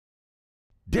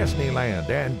Disneyland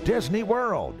and Disney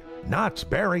World, Knott's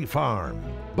Berry Farm,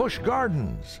 Busch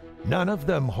Gardens, none of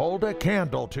them hold a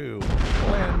candle to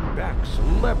Glenn Beck's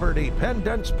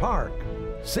Libertypendence Park.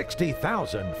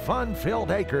 60,000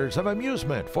 fun-filled acres of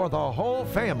amusement for the whole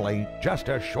family, just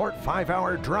a short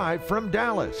 5-hour drive from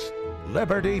Dallas.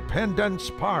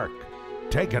 Libertypendence Park.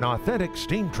 Take an authentic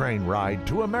steam train ride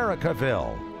to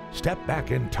Americaville. Step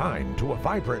back in time to a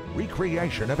vibrant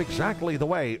recreation of exactly the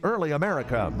way early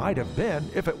America might have been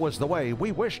if it was the way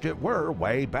we wished it were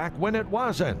way back when it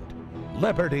wasn't.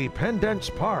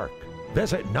 Libertypendence Park.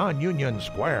 Visit Non-Union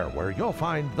Square, where you'll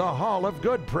find the Hall of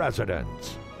Good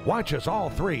Presidents. Watch as all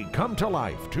three come to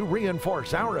life to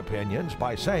reinforce our opinions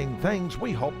by saying things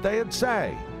we hoped they'd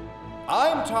say.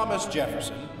 I'm Thomas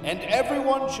Jefferson, and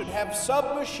everyone should have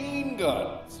submachine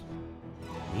guns.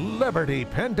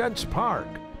 Libertypendence Park.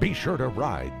 Be sure to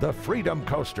ride the Freedom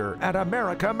Coaster at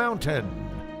America Mountain.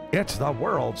 It's the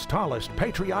world's tallest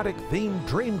patriotic-themed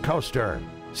dream coaster.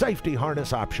 Safety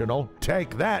harness optional.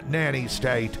 Take that, nanny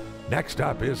state. Next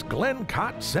up is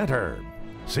Glencott Center.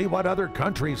 See what other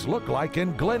countries look like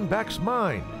in Glenn Beck's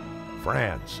mind.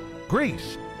 France,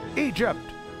 Greece, Egypt,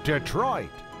 Detroit,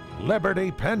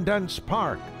 Libertypendence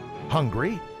Park.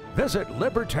 Hungry? Visit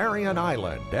Libertarian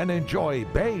Island and enjoy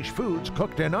beige foods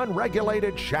cooked in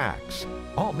unregulated shacks.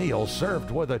 All meals served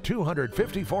with a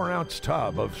 254-ounce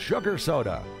tub of sugar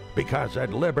soda. Because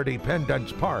at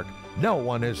Libertypendence Park, no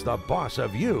one is the boss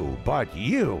of you but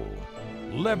you.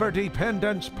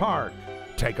 Libertypendence Park.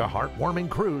 Take a heartwarming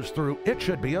cruise through It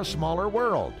Should Be a Smaller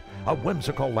World, a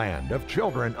whimsical land of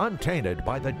children untainted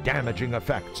by the damaging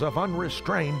effects of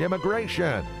unrestrained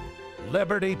immigration.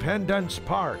 Libertypendence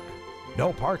Park.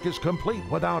 No park is complete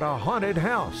without a haunted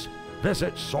house.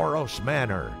 Visit Soros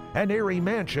Manor, an eerie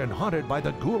mansion haunted by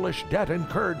the ghoulish debt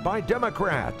incurred by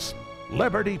Democrats.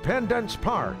 Libertypendence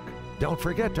Park. Don't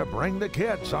forget to bring the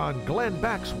kids on Glenn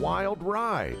Beck's Wild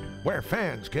Ride, where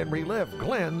fans can relive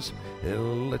Glenn's,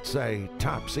 let's say,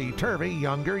 topsy-turvy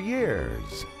younger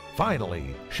years.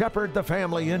 Finally, shepherd the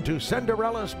family into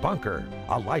Cinderella's Bunker,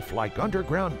 a lifelike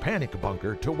underground panic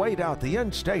bunker to wait out the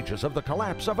end stages of the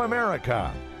collapse of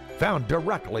America. Found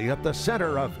directly at the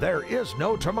center of There Is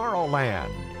No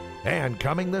Tomorrowland. And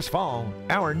coming this fall,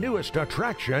 our newest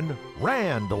attraction,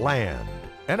 Randland,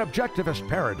 an objectivist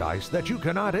paradise that you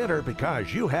cannot enter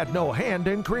because you had no hand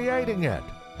in creating it.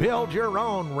 Build your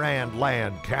own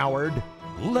Randland, coward.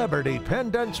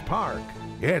 Libertypendence Park.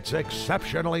 It's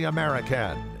exceptionally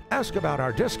American. Ask about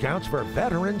our discounts for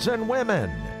veterans and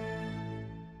women.